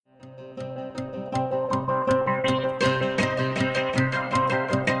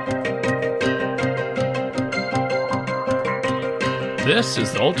This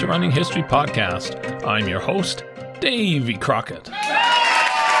is the Ultra Running History Podcast. I'm your host, Davey Crockett.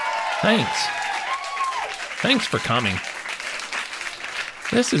 Thanks for coming.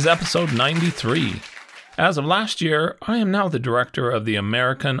 This is episode 93. As of last year, I am now the director of the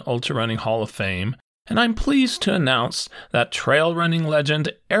American Ultra Running Hall of Fame, and I'm pleased to announce that trail running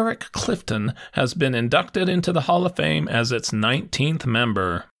legend Eric Clifton has been inducted into the Hall of Fame as its 19th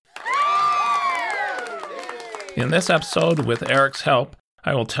member. In this episode, with Eric's help,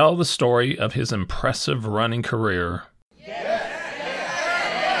 I will tell the story of his impressive running career.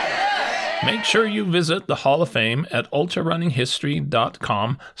 Make sure you visit the Hall of Fame at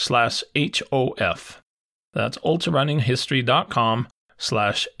ultrarunninghistory.com/HOF. That's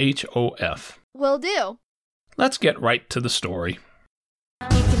ultrarunninghistory.com/HOF. Will do. Let's get right to the story.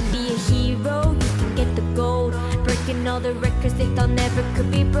 You can be a hero, you can get the gold, breaking all the records they thought never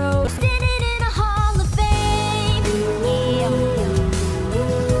could be broke. Standing in a Hall of Fame, yeah.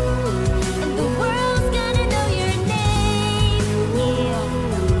 And the world's gonna know your name,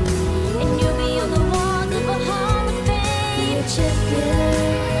 yeah. And you'll be on the walls of a Hall of Fame. Be a champion,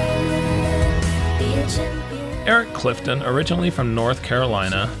 be a champion. Eric Clifton, originally from North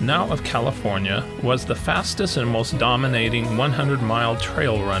Carolina, now of California, was the fastest and most dominating 100-mile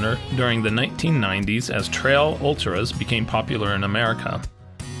trail runner during the 1990s as trail ultras became popular in America.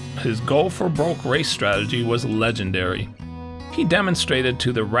 His Go for Broke race strategy was legendary. He demonstrated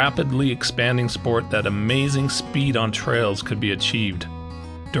to the rapidly expanding sport that amazing speed on trails could be achieved.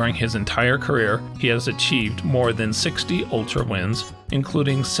 During his entire career, he has achieved more than 60 ultra wins,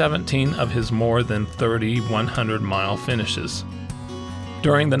 including 17 of his more than 30 100-mile finishes.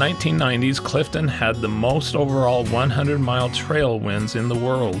 During the 1990s, Clifton had the most overall 100-mile trail wins in the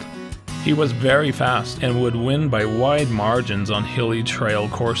world. He was very fast and would win by wide margins on hilly trail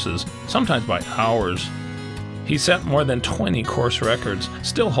courses, sometimes by hours. He set more than 20 course records,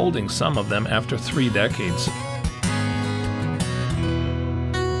 still holding some of them after 3 decades.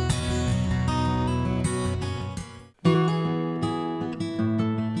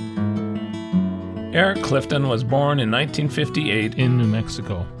 Eric Clifton was born in 1958 in New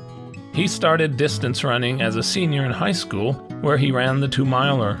Mexico. He started distance running as a senior in high school, where he ran the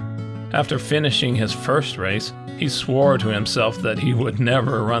 2-miler. After finishing his first race, he swore to himself that he would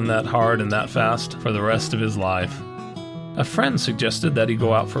never run that hard and that fast for the rest of his life. A friend suggested that he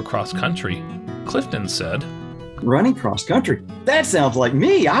go out for cross country. Clifton said, "Running cross country? That sounds like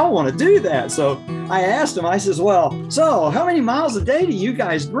me. I want to do that." So I asked him, I says, "Well, so how many miles a day do you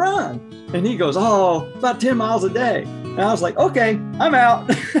guys run?" And he goes, "Oh, about 10 miles a day." And I was like, "Okay, I'm out."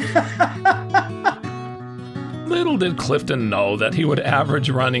 Little did Clifton know that he would average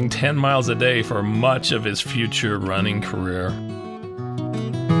running 10 miles a day for much of his future running career.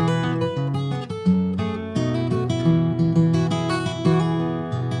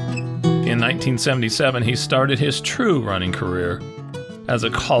 In 1977, he started his true running career. As a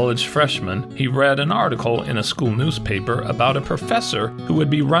college freshman, he read an article in a school newspaper about a professor who would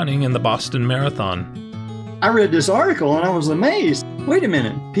be running in the Boston Marathon. I read this article and I was amazed. Wait a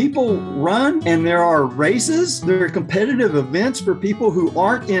minute, people run and there are races, there are competitive events for people who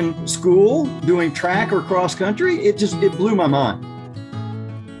aren't in school doing track or cross country? It blew my mind.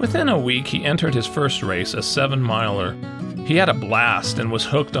 Within a week, he entered his first race, a 7-miler. He had a blast and was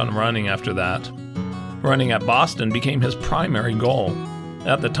hooked on running after that. Running at Boston became his primary goal.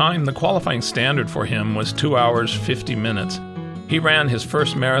 At the time, the qualifying standard for him was 2 hours 50 minutes. He ran his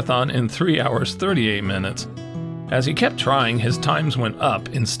first marathon in 3 hours 38 minutes. As he kept trying, his times went up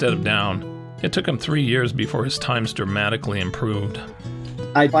instead of down. It took him 3 years before his times dramatically improved.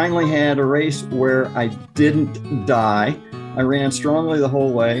 I finally had a race where I didn't die. I ran strongly the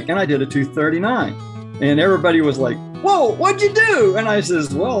whole way and I did a 2:39. And everybody was like, "Whoa, what'd you do?" And I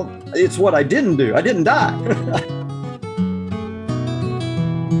says, "Well, it's what I didn't do. I didn't die."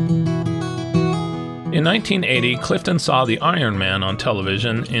 In 1980, Clifton saw the Ironman on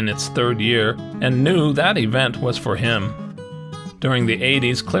television in its 3rd year and knew that event was for him. During the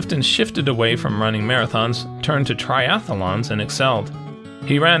 80s, Clifton shifted away from running marathons, turned to triathlons, and excelled.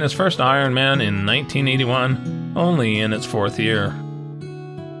 He ran his first Ironman in 1981, only in its 4th year.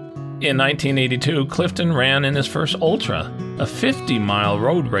 In 1982, Clifton ran in his first ultra, a 50-mile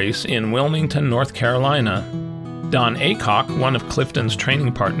road race in Wilmington, North Carolina. Don Aycock, one of Clifton's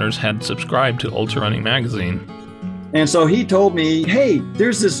training partners, had subscribed to Ultra Running magazine. And so he told me, "Hey,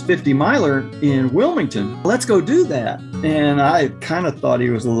 there's this 50-miler in Wilmington. Let's go do that." And I kind of thought he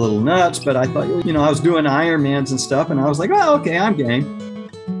was a little nuts, but I thought, I was doing Ironmans and stuff, and I was like, "Oh, okay, I'm game."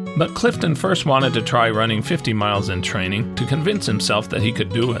 But Clifton first wanted to try running 50 miles in training to convince himself that he could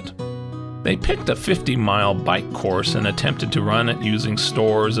do it. They picked a 50-mile bike course and attempted to run it using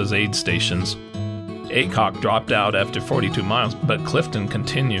stores as aid stations. Aycock dropped out after 42 miles, but Clifton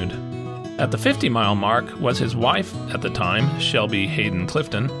continued. At the 50-mile mark was his wife at the time, Shelby Hayden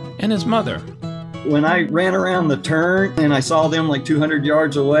Clifton, and his mother. When I ran around the turn and I saw them like 200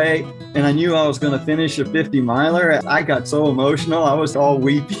 yards away and I knew I was going to finish a 50-miler, I got so emotional. I was all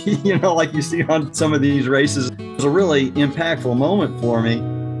weepy, like you see on some of these races. It was a really impactful moment for me.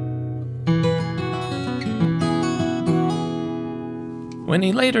 When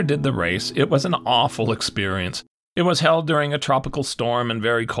he later did the race, it was an awful experience. It was held during a tropical storm and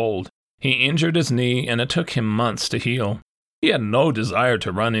very cold. He injured his knee and it took him months to heal. He had no desire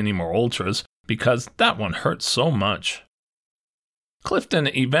to run any more ultras because that one hurt so much. Clifton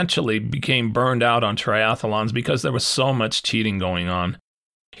eventually became burned out on triathlons because there was so much cheating going on.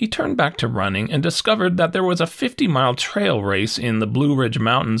 He turned back to running and discovered that there was a 50-mile trail race in the Blue Ridge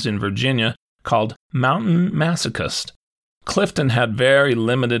Mountains in Virginia called Mountain Masochist. Clifton had very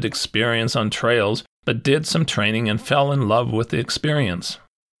limited experience on trails, but did some training and fell in love with the experience.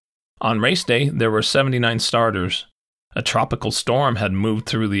 On race day, there were 79 starters. A tropical storm had moved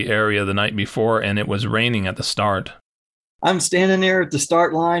through the area the night before, and it was raining at the start. I'm standing there at the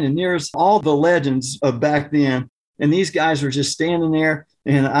start line, and there's all the legends of back then. And these guys were just standing there,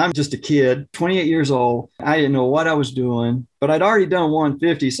 and I'm just a kid, 28 years old. I didn't know what I was doing, but I'd already done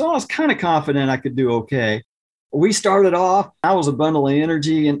 150, so I was kind of confident I could do okay. We started off, I was a bundle of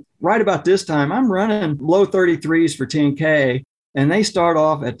energy, and right about this time, I'm running low 33s for 10K, and they start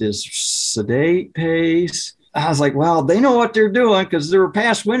off at this sedate pace. I was like, well, they know what they're doing because there were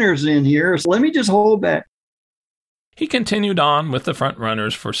past winners in here, so let me just hold back. He continued on with the front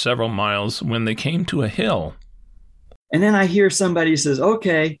runners for several miles when they came to a hill. And then I hear somebody says,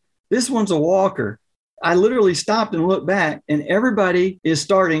 okay, this one's a walker. I literally stopped and looked back, and everybody is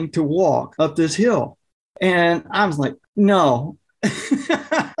starting to walk up this hill. And I was like, no,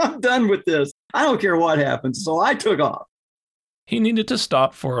 I'm done with this. I don't care what happens. So I took off. He needed to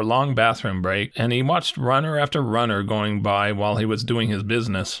stop for a long bathroom break, and he watched runner after runner going by while he was doing his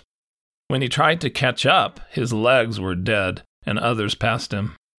business. When he tried to catch up, his legs were dead, and others passed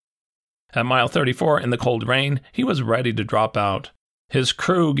him. At mile 34 in the cold rain, he was ready to drop out. His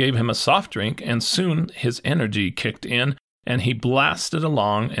crew gave him a soft drink, and soon his energy kicked in, and he blasted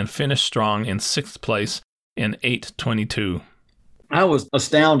along and finished strong in 6th place in 8:22. I was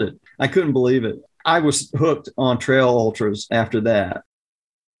astounded. I couldn't believe it. I was hooked on trail ultras after that.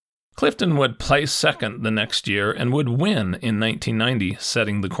 Clifton would place second the next year and would win in 1990,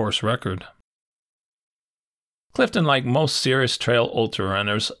 setting the course record. Clifton, like most serious trail ultra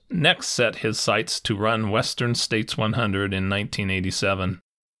runners, next set his sights to run Western States 100 in 1987.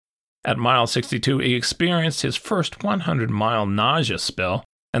 At mile 62, he experienced his first 100-mile nausea spell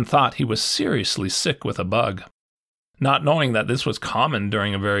and thought he was seriously sick with a bug. Not knowing that this was common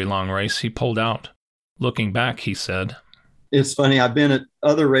during a very long race, he pulled out. Looking back, he said, "It's funny, I've been at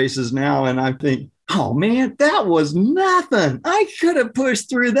other races now, and I think, oh man, that was nothing. I could have pushed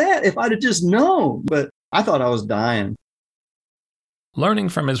through that if I'd have just known, but I thought I was dying." Learning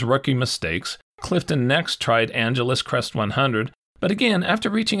from his rookie mistakes, Clifton next tried Angeles Crest 100, but again, after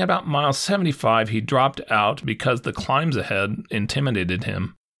reaching about mile 75, he dropped out because the climbs ahead intimidated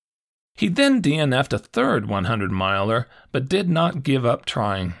him. He then DNF'd a third 100-miler, but did not give up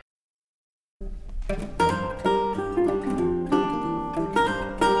trying.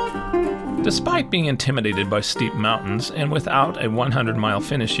 Despite being intimidated by steep mountains and without a 100-mile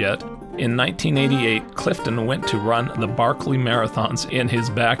finish yet, in 1988, Clifton went to run the Barkley Marathons in his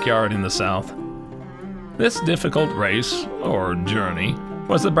backyard in the South. This difficult race, or journey,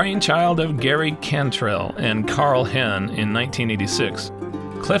 was the brainchild of Gary Cantrell and Carl Henn in 1986.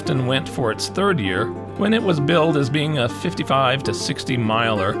 Clifton went for its third year when it was billed as being a 55 to 60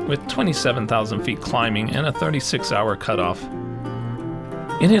 miler with 27,000 feet climbing and a 36-hour cutoff.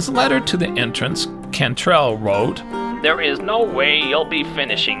 In his letter to the entrants, Cantrell wrote, "There is no way you'll be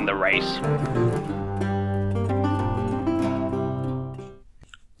finishing the race."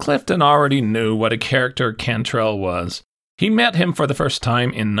 Clifton already knew what a character Cantrell was. He met him for the first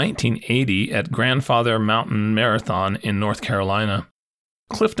time in 1980 at Grandfather Mountain Marathon in North Carolina.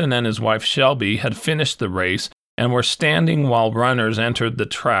 Clifton and his wife Shelby had finished the race and were standing while runners entered the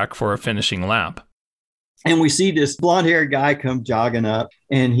track for a finishing lap. And we see this blonde-haired guy come jogging up,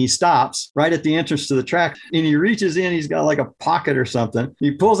 and he stops right at the entrance to the track, and he reaches in, he's got like a pocket or something.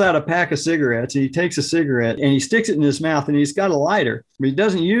 He pulls out a pack of cigarettes, and he takes a cigarette, and he sticks it in his mouth, and he's got a lighter, but he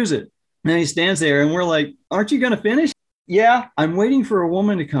doesn't use it. And he stands there, and we're like, "Aren't you going to finish?" "Yeah, I'm waiting for a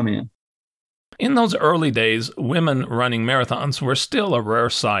woman to come in." In those early days, women running marathons were still a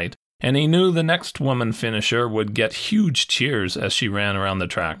rare sight, and he knew the next woman finisher would get huge cheers as she ran around the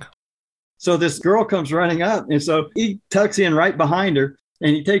track. So this girl comes running up, and so he tucks in right behind her,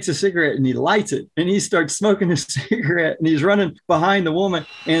 and he takes a cigarette and he lights it, and he starts smoking his cigarette, and he's running behind the woman,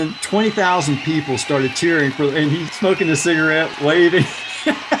 and 20,000 people started cheering for, and he's smoking a cigarette, waving.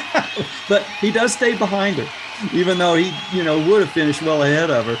 But he does stay behind her, even though he, would have finished well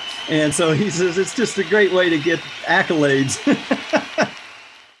ahead of her. And so he says it's just a great way to get accolades.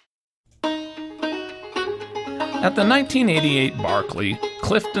 At the 1988 Barkley,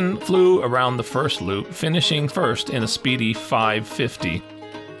 Clifton flew around the first loop, finishing first in a speedy 5:50.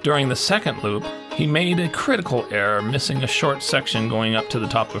 During the second loop, he made a critical error, missing a short section going up to the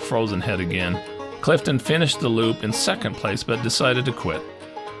top of Frozen Head again. Clifton finished the loop in second place but decided to quit.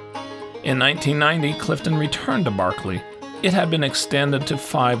 In 1990, Clifton returned to Barkley. It had been extended to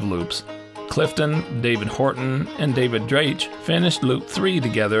 5 loops. Clifton, David Horton, and David Draich finished Loop 3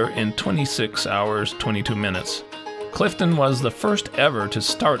 together in 26 hours, 22 minutes. Clifton was the first ever to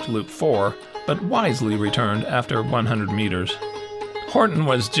start Loop 4, but wisely returned after 100 meters. Horton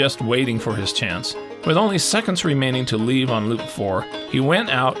was just waiting for his chance. With only seconds remaining to leave on Loop 4, he went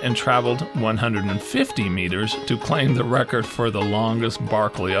out and traveled 150 meters to claim the record for the longest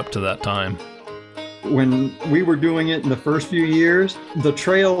Barkley up to that time. When we were doing it in the first few years, the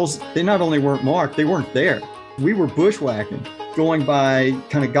trails, they not only weren't marked, they weren't there. We were bushwhacking, going by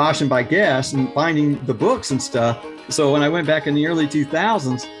kind of gosh and by guess and finding the books and stuff. So when I went back in the early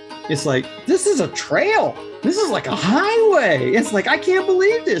 2000s, it's like, this is a trail. This is like a highway. It's like, I can't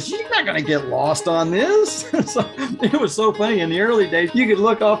believe this. You're not going to get lost on this. So it was so funny. In the early days, you could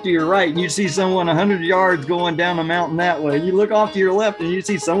look off to your right and you'd see someone 100 yards going down a mountain that way. You look off to your left and you'd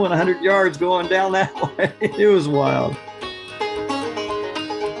see someone 100 yards going down that way. It was wild.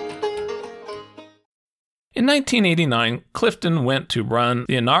 In 1989, Clifton went to run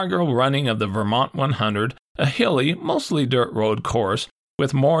the inaugural running of the Vermont 100, a hilly, mostly dirt road course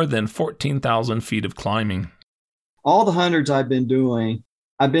with more than 14,000 feet of climbing. All the hundreds I've been doing,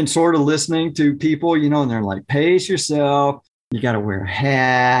 I've been sort of listening to people, and they're like, pace yourself. You got to wear a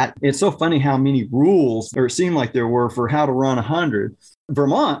hat. It's so funny how many rules, or it seemed like there were, for how to run 100.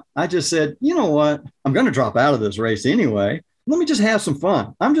 Vermont, I just said, you know what? I'm going to drop out of this race anyway. Let me just have some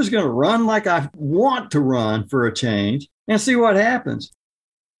fun. I'm just going to run like I want to run for a change and see what happens.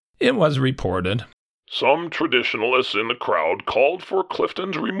 It was reported, some traditionalists in the crowd called for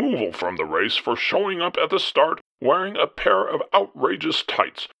Clifton's removal from the race for showing up at the start wearing a pair of outrageous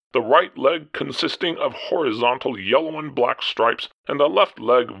tights, the right leg consisting of horizontal yellow and black stripes, and the left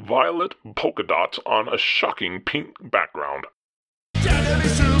leg violet polka dots on a shocking pink background. Dare to be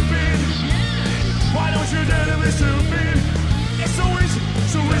stupid. Why don't you dare to be stupid? It's so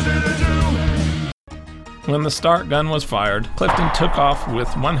easy to do. When the start gun was fired, Clifton took off with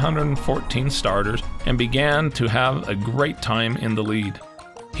 114 starters and began to have a great time in the lead.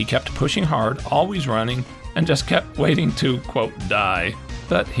 He kept pushing hard, always running, and just kept waiting to, quote, die,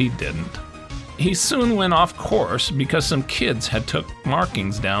 but he didn't. He soon went off course because some kids had took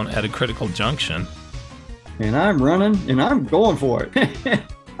markings down at a critical junction. And I'm running, and I'm going for it.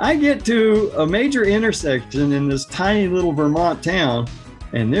 I get to a major intersection in this tiny little Vermont town,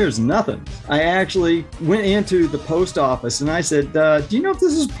 and there's nothing. I actually went into the post office and I said, do you know if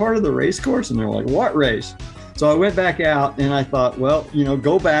this is part of the race course? And they're like, what race? So I went back out and I thought, well,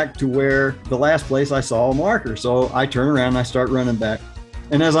 go back to where the last place I saw a marker. So I turn around and I start running back.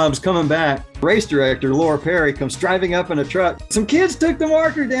 And as I was coming back, race director Laura Perry comes driving up in a truck. Some kids took the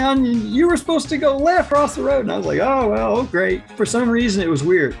marker down. You were supposed to go left across the road. And I was like, oh, well, great. For some reason, it was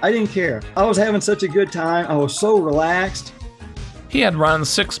weird. I didn't care. I was having such a good time. I was so relaxed. He had run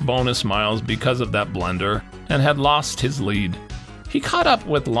 6 bonus miles because of that blunder and had lost his lead. He caught up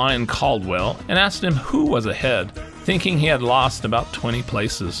with Lion Caldwell and asked him who was ahead, thinking he had lost about 20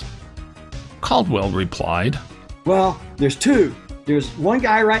 places. Caldwell replied, well, there's 2. There's one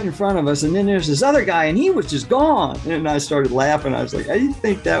guy right in front of us, and then there's this other guy, and he was just gone. And I started laughing. I was like, I didn't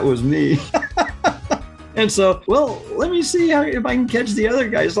think that was me. And so, well, let me see if I can catch the other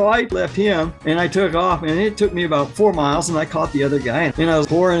guy. So I left him and I took off, and it took me about 4 miles, and I caught the other guy, and I was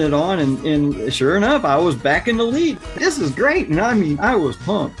pouring it on, and sure enough, I was back in the lead. This is great. And I was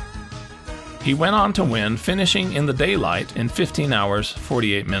pumped. He went on to win, finishing in the daylight in 15 hours,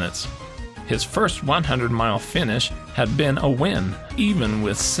 48 minutes. His first 100-mile finish had been a win, even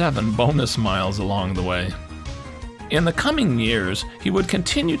with 7 bonus miles along the way. In the coming years, he would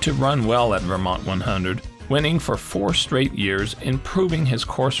continue to run well at Vermont 100, winning for 4 straight years, improving his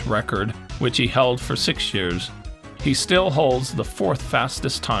course record, which he held for 6 years. He still holds the 4th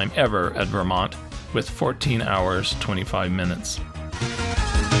fastest time ever at Vermont, with 14 hours, 25 minutes.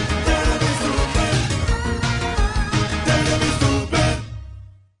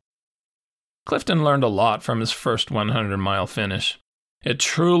 Clifton learned a lot from his first 100-mile finish. It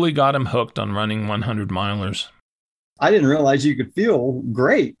truly got him hooked on running 100-milers. I didn't realize you could feel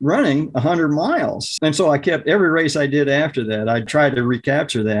great running 100 miles. And so I kept every race I did after that. I tried to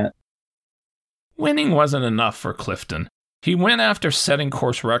recapture that. Winning wasn't enough for Clifton. He went after setting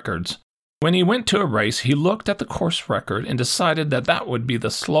course records. When he went to a race, he looked at the course record and decided that that would be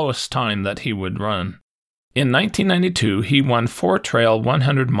the slowest time that he would run. In 1992, he won 4 trail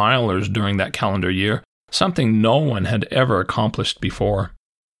 100-milers during that calendar year, something no one had ever accomplished before.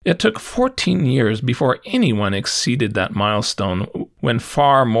 It took 14 years before anyone exceeded that milestone when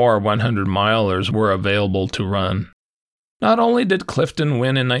far more 100-milers were available to run. Not only did Clifton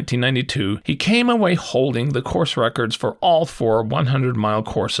win in 1992, he came away holding the course records for all 4 100-mile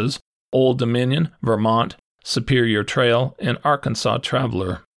courses: Old Dominion, Vermont, Superior Trail, and Arkansas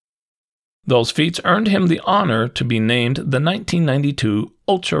Traveler. Those feats earned him the honor to be named the 1992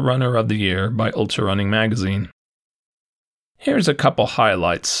 Ultra Runner of the Year by Ultra Running Magazine. Here's a couple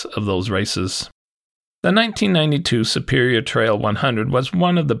highlights of those races. The 1992 Superior Trail 100 was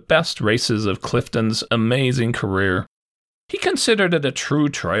one of the best races of Clifton's amazing career. He considered it a true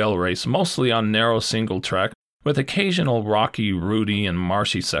trail race, mostly on narrow single track, with occasional rocky, rooty, and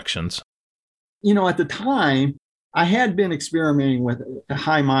marshy sections. You know, at the time, I had been experimenting with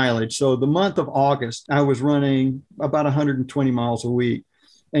high mileage. So the month of August, I was running about 120 miles a week.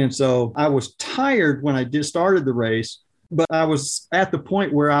 And so I was tired when I started the race, but I was at the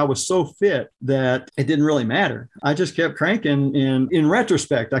point where I was so fit that it didn't really matter. I just kept cranking. And in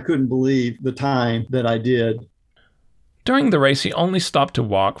retrospect, I couldn't believe the time that I did. During the race, he only stopped to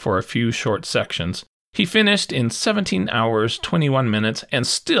walk for a few short sections. He finished in 17 hours, 21 minutes, and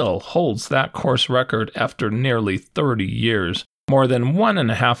still holds that course record after nearly 30 years, more than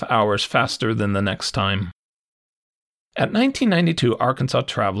 1.5 hours faster than the next time. At 1992 Arkansas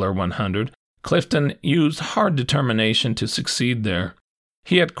Traveler 100, Clifton used hard determination to succeed there.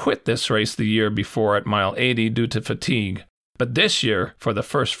 He had quit this race the year before at mile 80 due to fatigue, but this year, for the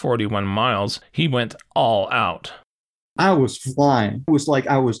first 41 miles, he went all out. I was flying. It was like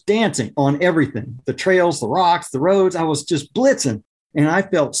I was dancing on everything. The trails, the rocks, the roads. I was just blitzing. And I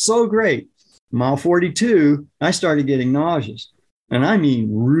felt so great. Mile 42, I started getting nauseous. And I mean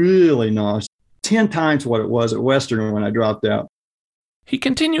really nauseous. 10 times what it was at Western when I dropped out. He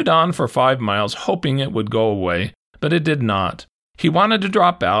continued on for 5 miles, hoping it would go away, but it did not. He wanted to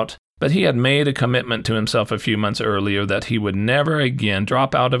drop out, but he had made a commitment to himself a few months earlier that he would never again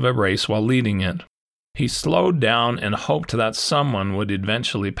drop out of a race while leading it. He slowed down and hoped that someone would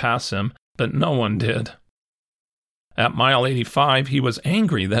eventually pass him, but no one did. At mile 85, he was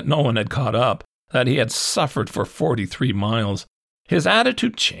angry that no one had caught up, that he had suffered for 43 miles. His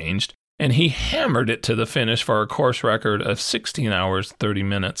attitude changed, and he hammered it to the finish for a course record of 16 hours, 30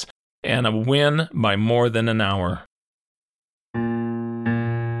 minutes, and a win by more than an hour.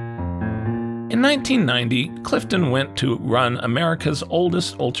 In 1990, Clifton went to run America's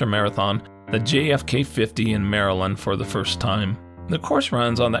oldest ultramarathon, the JFK 50 in Maryland, for the first time. The course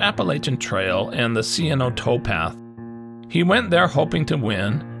runs on the Appalachian Trail and the C&O Towpath. He went there hoping to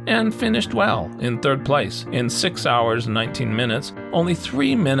win, and finished well, in 3rd place, in 6 hours, 19 minutes, only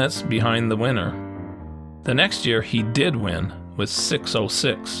 3 minutes behind the winner. The next year, he did win, with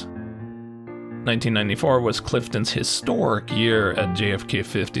 6:06. 1994 was Clifton's historic year at JFK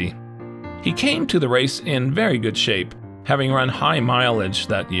 50. He came to the race in very good shape, having run high mileage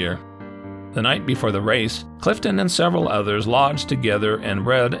that year. The night before the race, Clifton and several others lodged together and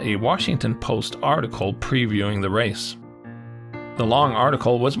read a Washington Post article previewing the race. The long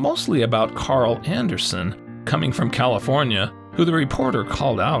article was mostly about Carl Anderson, coming from California, who the reporter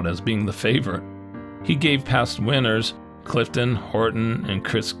called out as being the favorite. He gave past winners, Clifton, Horton, and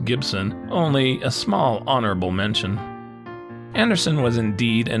Chris Gibson, only a small honorable mention. Anderson was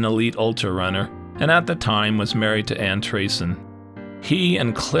indeed an elite ultra runner, and at the time was married to Ann Trayson. He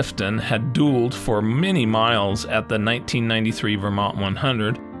and Clifton had dueled for many miles at the 1993 Vermont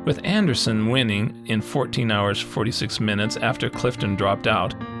 100, with Anderson winning in 14 hours 46 minutes after Clifton dropped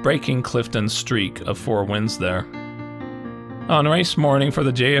out, breaking Clifton's streak of 4 wins there. On race morning for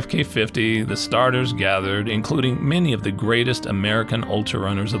the JFK 50, the starters gathered, including many of the greatest American ultra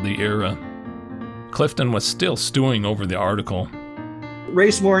runners of the era. Clifton was still stewing over the article.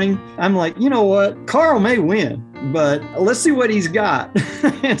 Race morning, I'm like, you know what? Carl may win, but let's see what he's got.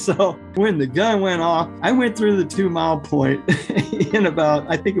 And so when the gun went off, I went through the 2-mile point in about,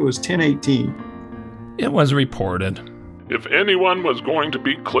 I think it was 10:18. It was reported, if anyone was going to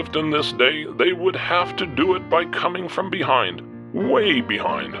beat Clifton this day, they would have to do it by coming from behind, way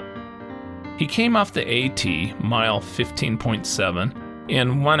behind. He came off the AT, mile 15.7,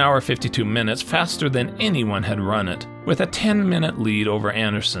 in 1 hour 52 minutes, faster than anyone had run it, with a 10-minute lead over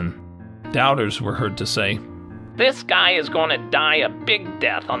Anderson. Doubters were heard to say, "This guy is going to die a big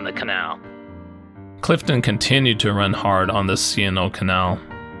death on the canal." Clifton continued to run hard on the C&O Canal.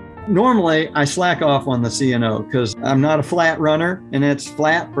 Normally, I slack off on the C&O because I'm not a flat runner, and it's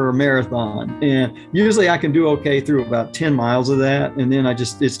flat for a marathon. And usually I can do okay through about 10 miles of that, and then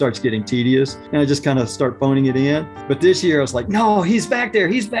it starts getting tedious, and I just kind of start phoning it in. But this year I was like, no, he's back there.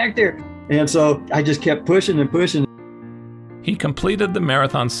 And so I just kept pushing and pushing. He completed the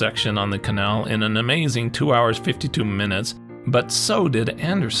marathon section on the canal in an amazing 2 hours 52 minutes, but so did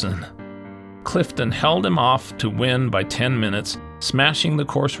Anderson. Clifton held him off to win by 10 minutes, smashing the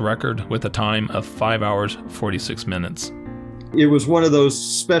course record with a time of 5 hours 46 minutes. It was one of those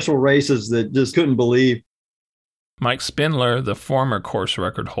special races that just couldn't believe. Mike Spindler, the former course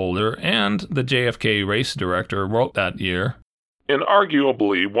record holder and the JFK race director, wrote that year, "In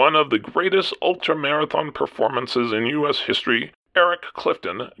arguably one of the greatest ultramarathon performances in U.S. history, Eric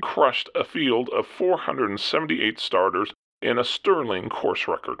Clifton crushed a field of 478 starters in a sterling course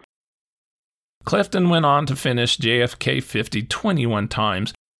record." Clifton went on to finish JFK 50 21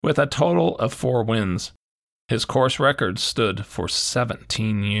 times with a total of 4 wins. His course record stood for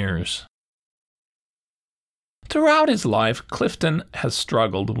 17 years. Throughout his life, Clifton has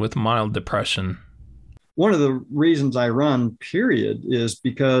struggled with mild depression. One of the reasons I run, period, is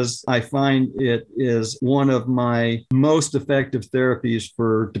because I find it is one of my most effective therapies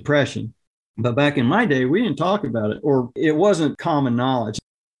for depression. But back in my day, we didn't talk about it, or it wasn't common knowledge.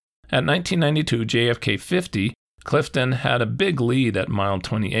 At 1992 JFK 50, Clifton had a big lead at mile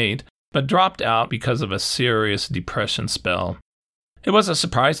 28, but dropped out because of a serious depression spell. It was a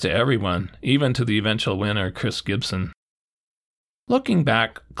surprise to everyone, even to the eventual winner, Chris Gibson. Looking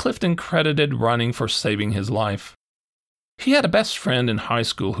back, Clifton credited running for saving his life. He had a best friend in high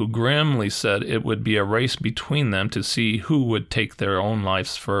school who grimly said it would be a race between them to see who would take their own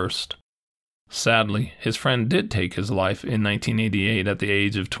lives first. Sadly, his friend did take his life in 1988 at the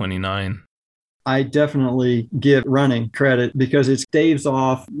age of 29. I definitely give running credit because it staves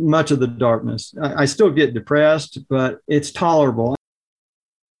off much of the darkness. I still get depressed, but it's tolerable.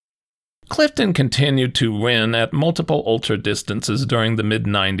 Clifton continued to win at multiple ultra distances during the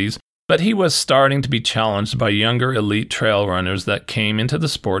mid-90s, but he was starting to be challenged by younger elite trail runners that came into the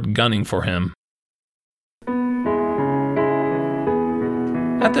sport gunning for him.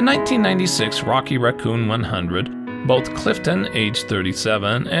 At the 1996 Rocky Raccoon 100, both Clifton, age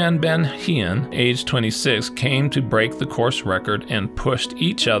 37, and Ben Heehan, age 26, came to break the course record and pushed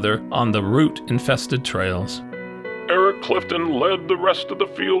each other on the root-infested trails. Eric Clifton led the rest of the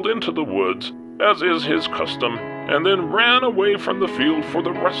field into the woods, as is his custom, and then ran away from the field for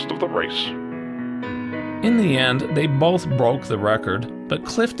the rest of the race. In the end, they both broke the record, but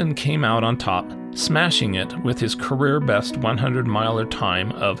Clifton came out on top, smashing it with his career-best 100-miler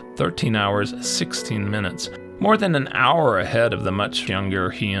time of 13 hours 16 minutes, more than an hour ahead of the much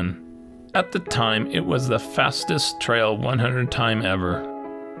younger Heehan. At the time, it was the fastest trail 100 time ever.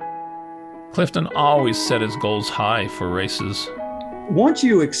 Clifton always set his goals high for races. Once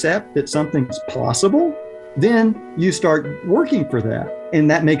you accept that something's possible, then you start working for that, and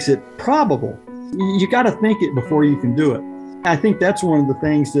that makes it probable. You got to think it before you can do it. I think that's one of the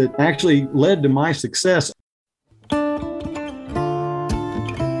things that actually led to my success.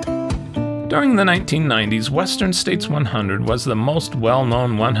 During the 1990s, Western States 100 was the most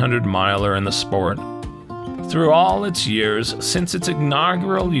well-known 100-miler in the sport. Through all its years, since its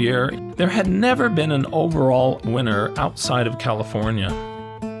inaugural year, there had never been an overall winner outside of California.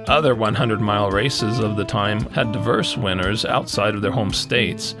 Other 100-mile races of the time had diverse winners outside of their home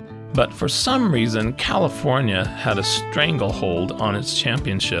states, but for some reason, California had a stranglehold on its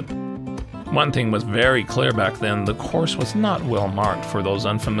championship. One thing was very clear back then: the course was not well marked for those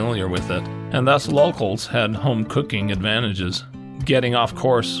unfamiliar with it, and thus locals had home cooking advantages. Getting off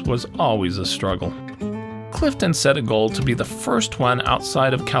course was always a struggle. Clifton set a goal to be the first one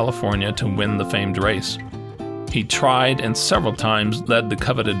outside of California to win the famed race. He tried and several times led the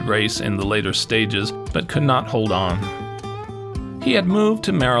coveted race in the later stages, but could not hold on. He had moved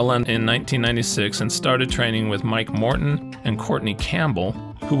to Maryland in 1996 and started training with Mike Morton and Courtney Campbell,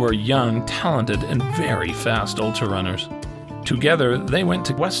 who were young, talented, and very fast ultra runners. Together, they went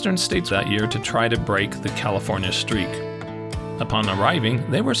to Western States that year to try to break the California streak. Upon arriving,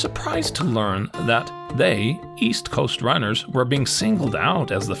 they were surprised to learn that they, East Coast runners, were being singled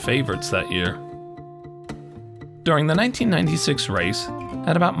out as the favorites that year. During the 1996 race,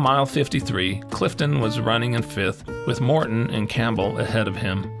 at about mile 53, Clifton was running in fifth, with Morton and Campbell ahead of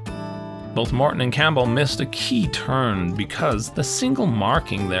him. Both Morton and Campbell missed a key turn because the single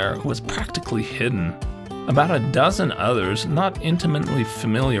marking there was practically hidden. About a dozen others not intimately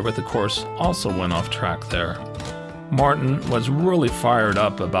familiar with the course also went off track there. Morton was really fired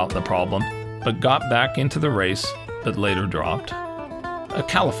up about the problem, but got back into the race, but later dropped. A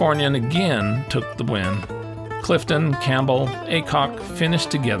Californian again took the win. Clifton, Campbell, Aycock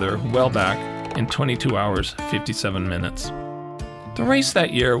finished together well back in 22 hours, 57 minutes. The race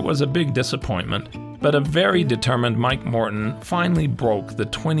that year was a big disappointment, but a very determined Mike Morton finally broke the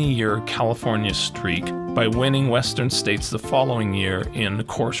 20-year California streak by winning Western States the following year in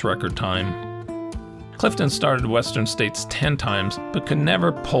course record time. Clifton started Western States 10 times, but could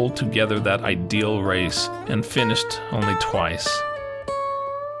never pull together that ideal race and finished only twice.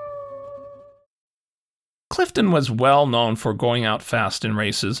 Clifton was well known for going out fast in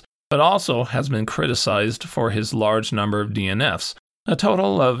races, but also has been criticized for his large number of DNFs, a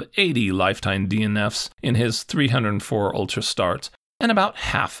total of 80 lifetime DNFs in his 304 ultra starts, and about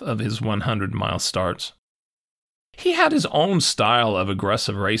half of his 100-mile starts. He had his own style of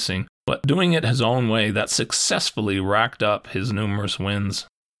aggressive racing, but doing it his own way that successfully racked up his numerous wins.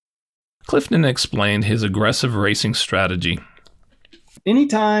 Clifton explained his aggressive racing strategy.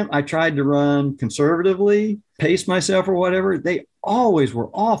 Anytime I tried to run conservatively, pace myself or whatever, they always were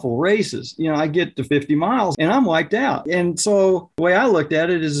awful races. I get to 50 miles and I'm wiped out. And so the way I looked at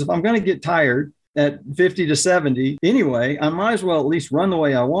it is if I'm going to get tired at 50 to 70 anyway, I might as well at least run the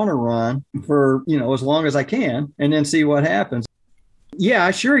way I want to run for, as long as I can and then see what happens.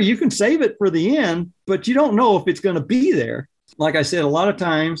 Yeah, sure, you can save it for the end, but you don't know if it's going to be there. Like I said, a lot of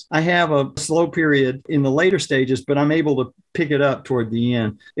times I have a slow period in the later stages, but I'm able to pick it up toward the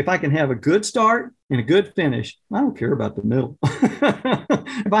end. If I can have a good start and a good finish, I don't care about the middle.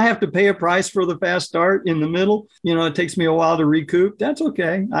 If I have to pay a price for the fast start in the middle, it takes me a while to recoup. That's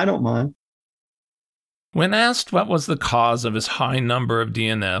okay. I don't mind. When asked what was the cause of his high number of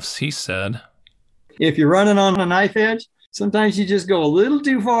DNFs, he said, "If you're running on a knife edge, sometimes you just go a little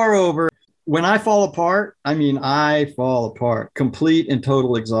too far over. When I fall apart, I fall apart, complete and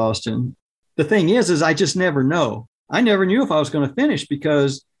total exhaustion. The thing is I just never know. I never knew if I was going to finish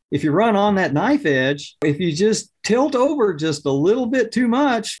because if you run on that knife edge, if you just tilt over just a little bit too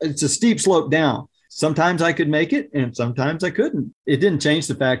much, it's a steep slope down. Sometimes I could make it and sometimes I couldn't. It didn't change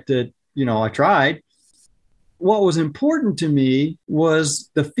the fact that, I tried. What was important to me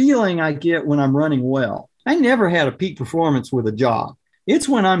was the feeling I get when I'm running well. I never had a peak performance with a jog. It's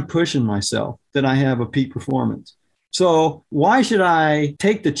when I'm pushing myself that I have a peak performance. So why should I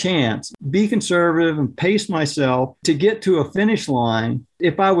take the chance, be conservative and pace myself to get to a finish line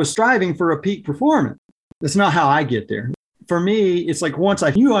if I was striving for a peak performance? That's not how I get there. For me, it's like once I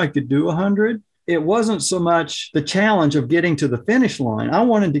knew I could do 100, it wasn't so much the challenge of getting to the finish line. I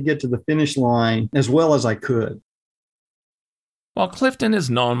wanted to get to the finish line as well as I could. While Clifton is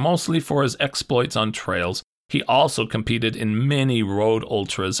known mostly for his exploits on trails, he also competed in many road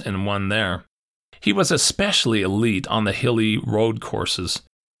ultras and won there. He was especially elite on the hilly road courses.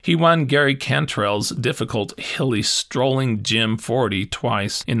 He won Gary Cantrell's difficult hilly Strolling Jim 40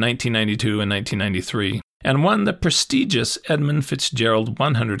 twice in 1992 and 1993, and won the prestigious Edmund Fitzgerald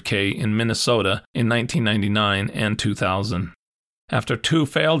 100K in Minnesota in 1999 and 2000. After 2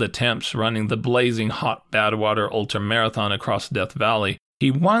 failed attempts running the blazing hot Badwater Ultra Marathon across Death Valley, he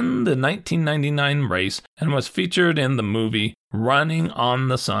won the 1999 race and was featured in the movie Running on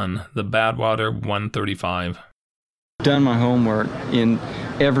the Sun, the Badwater 135. I've done my homework in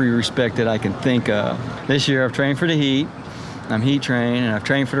every respect that I can think of. This year I've trained for the heat, I'm heat trained, and I've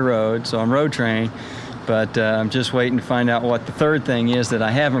trained for the road, so I'm road trained. But I'm just waiting to find out what the third thing is that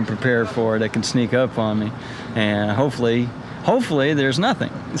I haven't prepared for that can sneak up on me. And hopefully there's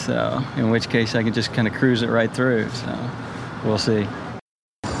nothing. So in which case I can just kind of cruise it right through. So we'll see.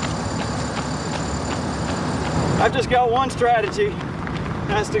 I've just got one strategy.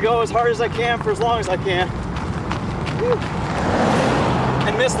 That's to go as hard as I can for as long as I can. Woo.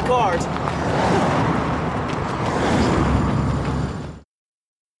 And miss the cars.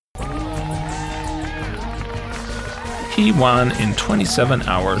 He won in 27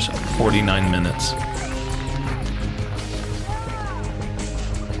 hours, 49 minutes.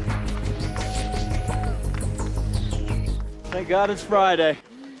 Thank God it's Friday.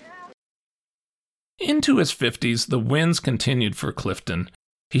 Into his 50s, the wins continued for Clifton.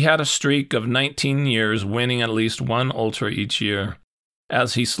 He had a streak of 19 years winning at least one ultra each year.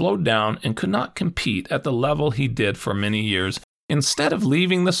 As he slowed down and could not compete at the level he did for many years, instead of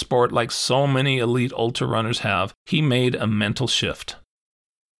leaving the sport like so many elite ultra runners have, he made a mental shift.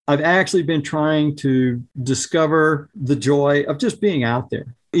 I've actually been trying to discover the joy of just being out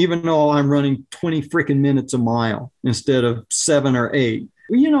there. even though I'm running 20 freaking minutes a mile instead of 7 or 8.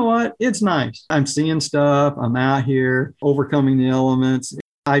 Well, you know what? It's nice. I'm seeing stuff. I'm out here overcoming the elements.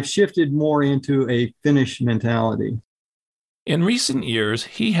 I've shifted more into a finish mentality. In recent years,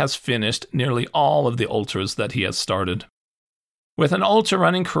 he has finished nearly all of the ultras that he has started. With an ultra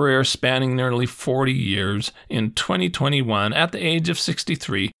running career spanning nearly 40 years, in 2021, at the age of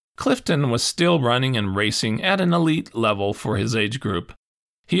 63, Clifton was still running and racing at an elite level for his age group.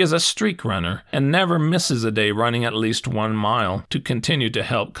 He is a streak runner and never misses a day running at least 1 mile to continue to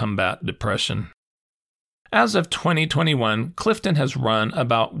help combat depression. As of 2021, Clifton has run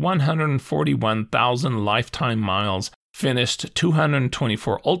about 141,000 lifetime miles, finished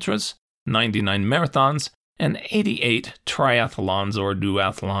 224 ultras, 99 marathons, and 88 triathlons or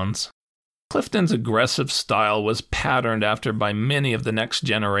duathlons. Clifton's aggressive style was patterned after by many of the next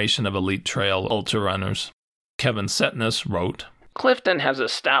generation of elite trail ultra runners. Kevin Setness wrote, "Clifton has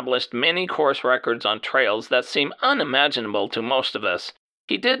established many course records on trails that seem unimaginable to most of us.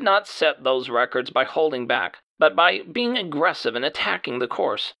 He did not set those records by holding back, but by being aggressive and attacking the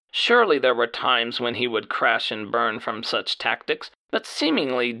course. Surely there were times when he would crash and burn from such tactics, but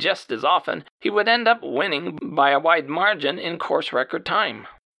seemingly just as often he would end up winning by a wide margin in course record time."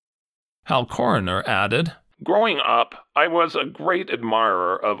 Hal Coroner added, "Growing up, I was a great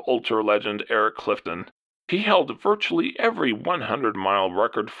admirer of ultra legend Eric Clifton. He held virtually every 100-mile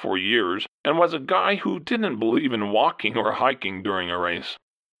record for years and was a guy who didn't believe in walking or hiking during a race."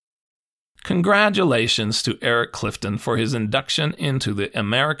 Congratulations to Eric Clifton for his induction into the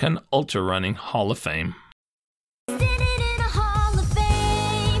American Ultra Running Hall of Fame.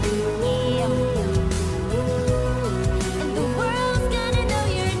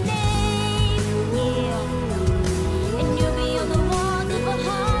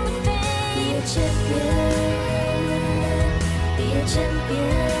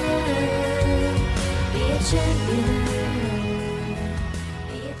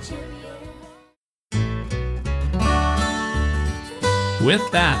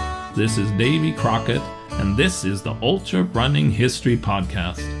 With that, this is Davy Crockett, and this is the Ultra Running History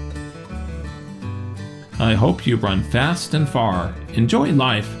Podcast. I hope you run fast and far, enjoy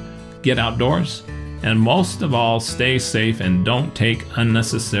life, get outdoors, and most of all, stay safe and don't take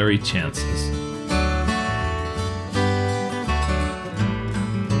unnecessary chances.